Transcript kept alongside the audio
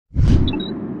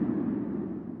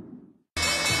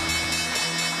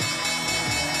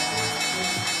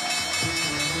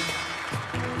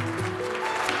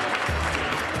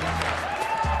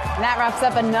that wraps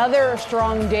up another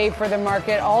strong day for the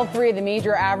market. All three of the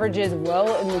major averages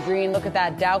well in the green. Look at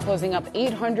that. Dow closing up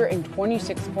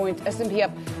 826 points. S&P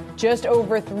up just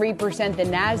over 3%. The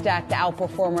NASDAQ, the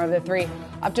outperformer of the three,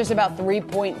 up just about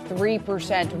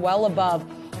 3.3%, well above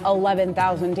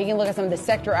 11,000. Taking a look at some of the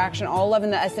sector action, all 11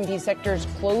 of the S&P sectors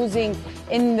closing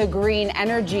in the green.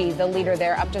 Energy, the leader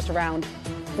there, up just around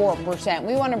 4%.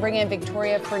 We want to bring in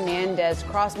Victoria Fernandez,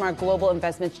 Crossmark Global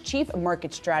Investments Chief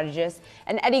Market Strategist,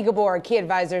 and Eddie Ghabour,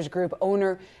 KeyAdvisors Group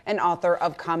owner and author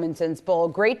of Common Sense Bull.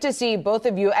 Great to see both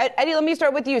of you. Eddie, let me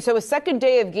start with you. So a second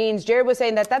day of gains. Jared was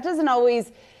saying that doesn't always,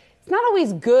 it's not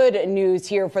always good news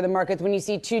here for the markets when you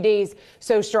see 2 days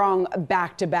so strong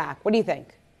back to back. What do you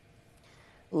think?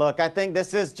 Look, I think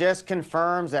this just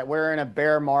confirms that we're in a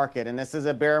bear market, and this is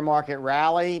a bear market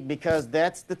rally because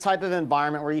that's the type of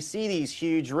environment where you see these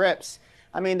huge rips.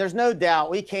 I mean, there's no doubt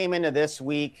we came into this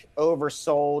week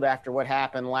oversold after what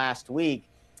happened last week,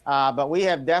 but we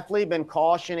have definitely been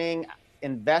cautioning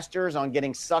investors on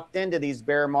getting sucked into these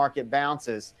bear market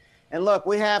bounces. And look,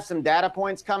 we have some data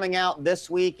points coming out this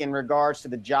week in regards to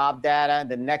the job data.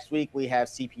 The next week we have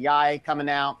CPI coming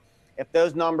out. If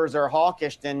those numbers are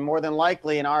hawkish, then more than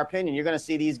likely, in our opinion, you're going to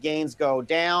see these gains go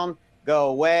down, go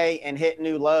away, and hit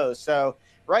new lows. So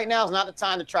right now is not the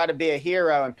time to try to be a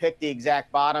hero and pick the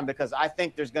exact bottom, because I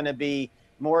think there's going to be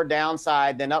more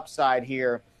downside than upside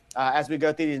here as we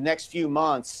go through these next few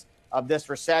months of this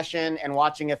recession and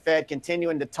watching a Fed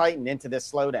continuing to tighten into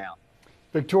this slowdown.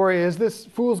 Victoria, is this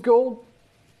fool's gold?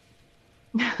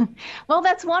 Well,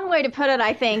 that's one way to put it,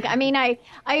 I think. I mean, I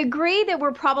agree that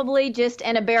we're probably just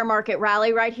in a bear market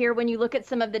rally right here. When you look at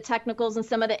some of the technicals and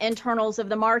some of the internals of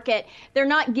the market, they're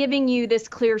not giving you this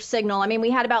clear signal. I mean, we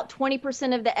had about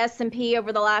 20% of the S&P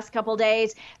over the last couple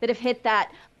days that have hit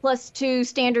that +2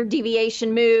 standard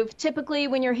deviation move. Typically,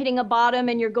 when you're hitting a bottom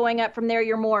and you're going up from there,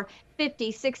 you're more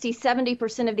 50, 60,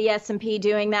 70% of the S&P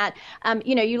doing that.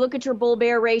 You look at your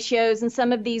bull-bear ratios and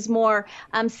some of these more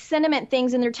sentiment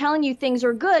things, and they're telling you things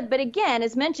are good. But again,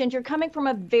 as mentioned, you're coming from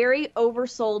a very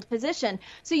oversold position.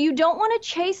 So you don't want to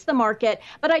chase the market,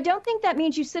 but I don't think that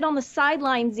means you sit on the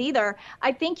sidelines either.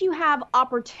 I think you have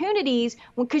opportunities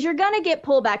because you're going to get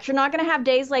pullbacks. You're not going to have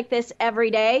days like this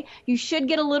every day. You should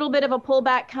get a little bit of a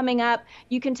pullback coming up.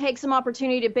 You can take some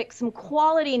opportunity to pick some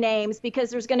quality names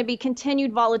because there's going to be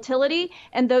continued volatility,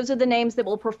 and those are the names that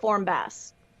will perform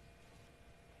best.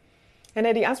 And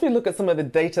Eddie, as we look at some of the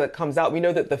data that comes out, we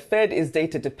know that the Fed is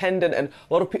data dependent, and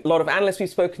a lot of analysts we've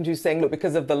spoken to saying, look,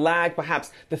 because of the lag,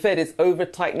 perhaps the Fed is over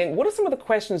tightening. What are some of the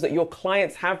questions that your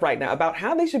clients have right now about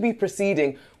how they should be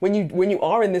proceeding when you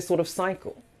are in this sort of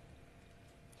cycle?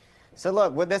 So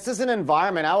look, this is an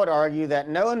environment I would argue that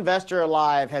no investor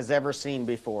alive has ever seen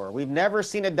before. We've never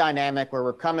seen a dynamic where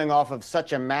we're coming off of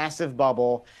such a massive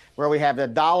bubble, where we have the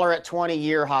dollar at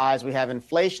 20-year highs, we have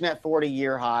inflation at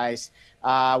 40-year highs,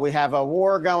 we have a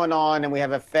war going on, and we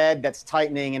have a Fed that's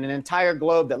tightening, and an entire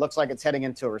globe that looks like it's heading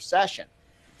into a recession.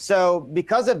 So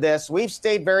because of this, we've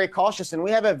stayed very cautious, and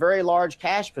we have a very large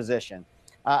cash position.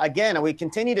 Again, we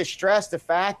continue to stress the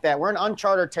fact that we're in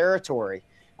uncharted territory.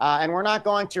 And we're not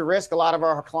going to risk a lot of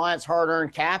our clients'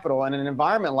 hard-earned capital in an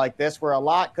environment like this where a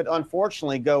lot could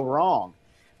unfortunately go wrong.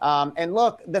 And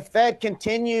look, the Fed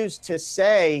continues to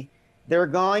say they're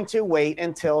going to wait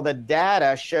until the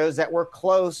data shows that we're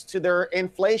close to their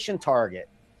inflation target.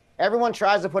 Everyone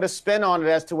tries to put a spin on it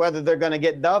as to whether they're going to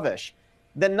get dovish.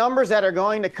 The numbers that are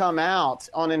going to come out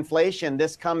on inflation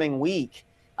this coming week,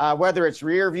 whether it's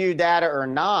rear view data or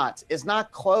not, is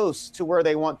not close to where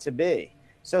they want to be.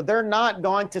 So they're not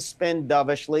going to spin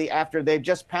dovishly after they've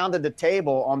just pounded the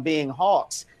table on being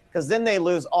hawks, because then they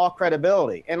lose all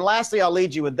credibility. And lastly, I'll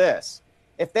lead you with this.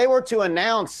 If they were to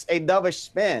announce a dovish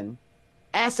spin,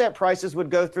 asset prices would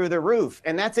go through the roof.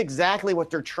 And that's exactly what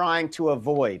they're trying to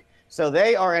avoid. So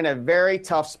they are in a very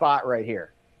tough spot right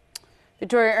here.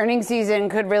 Victoria, earnings season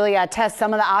could really test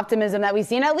some of the optimism that we've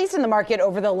seen, at least in the market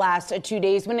over the last 2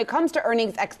 days. When it comes to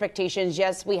earnings expectations,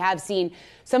 yes, we have seen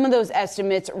some of those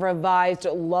estimates revised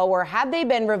lower. Have they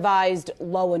been revised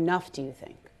low enough, do you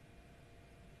think?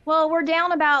 Well, we're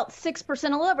down about 6%, a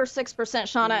little over 6%,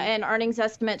 Shauna, in earnings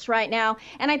estimates right now.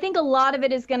 And I think a lot of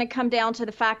it is going to come down to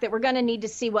the fact that we're going to need to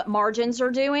see what margins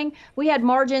are doing. We had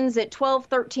margins at 12,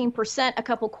 13% a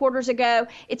couple quarters ago.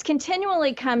 It's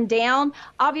continually come down.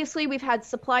 Obviously, we've had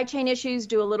supply chain issues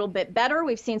do a little bit better.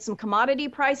 We've seen some commodity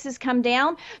prices come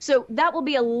down. So that will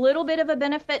be a little bit of a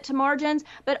benefit to margins.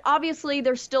 But obviously,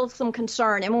 there's still some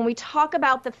concern. And when we talk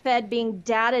about the Fed being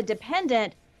data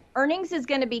dependent, earnings is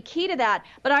going to be key to that.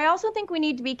 But I also think we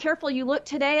need to be careful. You look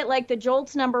today at like the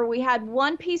JOLTS number, we had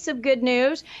one piece of good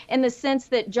news in the sense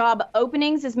that job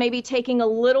openings is maybe taking a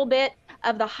little bit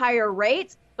of the higher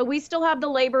rates. But we still have the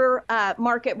labor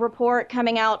market report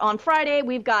coming out on Friday.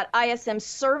 We've got ISM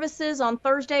services on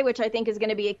Thursday, which I think is going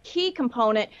to be a key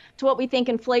component to what we think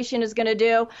inflation is going to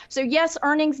do. So yes,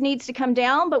 earnings needs to come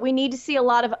down, but we need to see a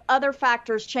lot of other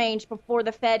factors change before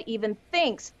the Fed even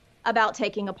thinks about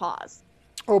taking a pause.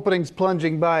 Openings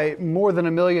plunging by more than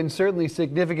 1 million, certainly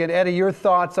significant. Eddie, your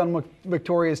thoughts on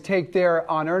Victoria's take there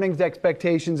on earnings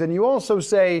expectations. And you also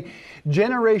say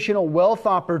generational wealth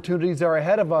opportunities are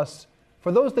ahead of us.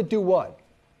 For those that do what?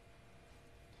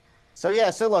 So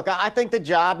look, I think the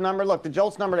job number, the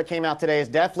JOLTS number that came out today is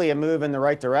definitely a move in the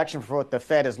right direction for what the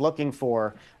Fed is looking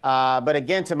for. But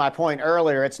again, to my point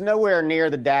earlier, it's nowhere near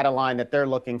the data line that they're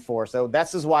looking for. So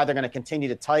this is why they're going to continue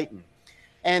to tighten.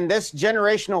 And this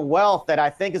generational wealth that I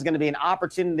think is going to be an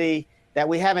opportunity that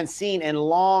we haven't seen in a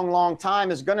long, long time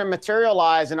is going to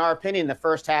materialize, in our opinion, the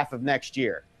first half of next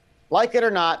year. Like it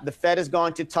or not, the Fed is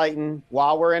going to tighten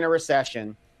while we're in a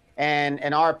recession. And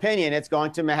in our opinion, it's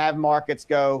going to have markets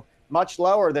go much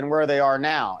lower than where they are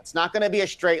now. It's not going to be a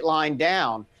straight line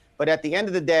down, but at the end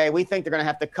of the day, we think they're going to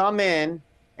have to come in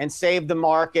and save the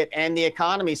market and the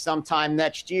economy sometime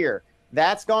next year.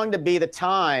 That's going to be the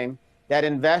time that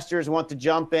investors want to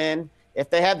jump in if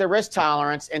they have the risk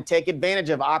tolerance and take advantage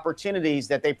of opportunities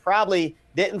that they probably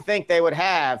didn't think they would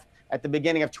have at the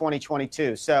beginning of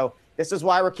 2022. So this is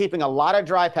why we're keeping a lot of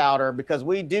dry powder, because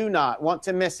we do not want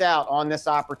to miss out on this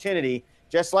opportunity,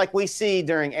 just like we see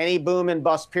during any boom and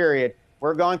bust period.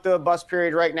 We're going through a bust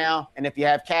period right now, and if you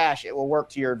have cash, it will work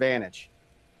to your advantage.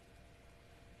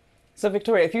 So,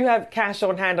 Victoria, if you have cash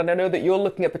on hand, and I know that you're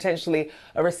looking at potentially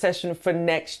a recession for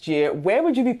next year, where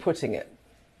would you be putting it?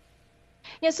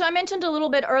 Yeah, so I mentioned a little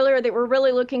bit earlier that we're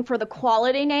really looking for the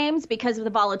quality names because of the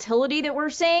volatility that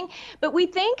we're seeing. But we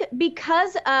think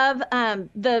because of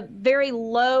the very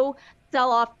low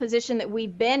sell-off position that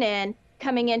we've been in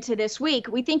coming into this week,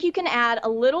 we think you can add a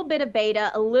little bit of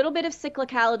beta, a little bit of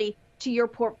cyclicality to your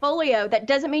portfolio. That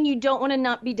doesn't mean you don't want to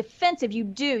not be defensive. You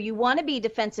do. You want to be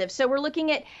defensive. So we're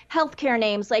looking at healthcare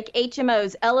names like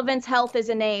HMOs. Elevance Health is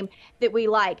a name that we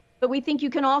like. But we think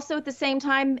you can also at the same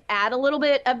time add a little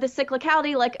bit of the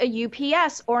cyclicality like a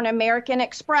UPS or an American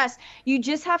Express. You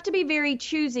just have to be very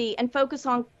choosy and focus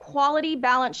on quality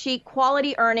balance sheet,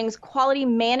 quality earnings, quality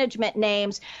management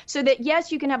names so that,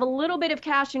 yes, you can have a little bit of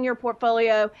cash in your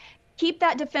portfolio, keep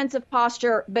that defensive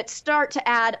posture, but start to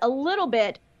add a little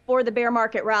bit for the bear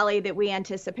market rally that we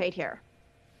anticipate here.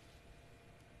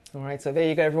 All right, so there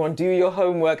you go, everyone. Do your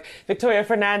homework. Victoria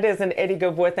Fernandez and Eddie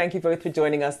Ghabour, thank you both for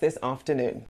joining us this afternoon.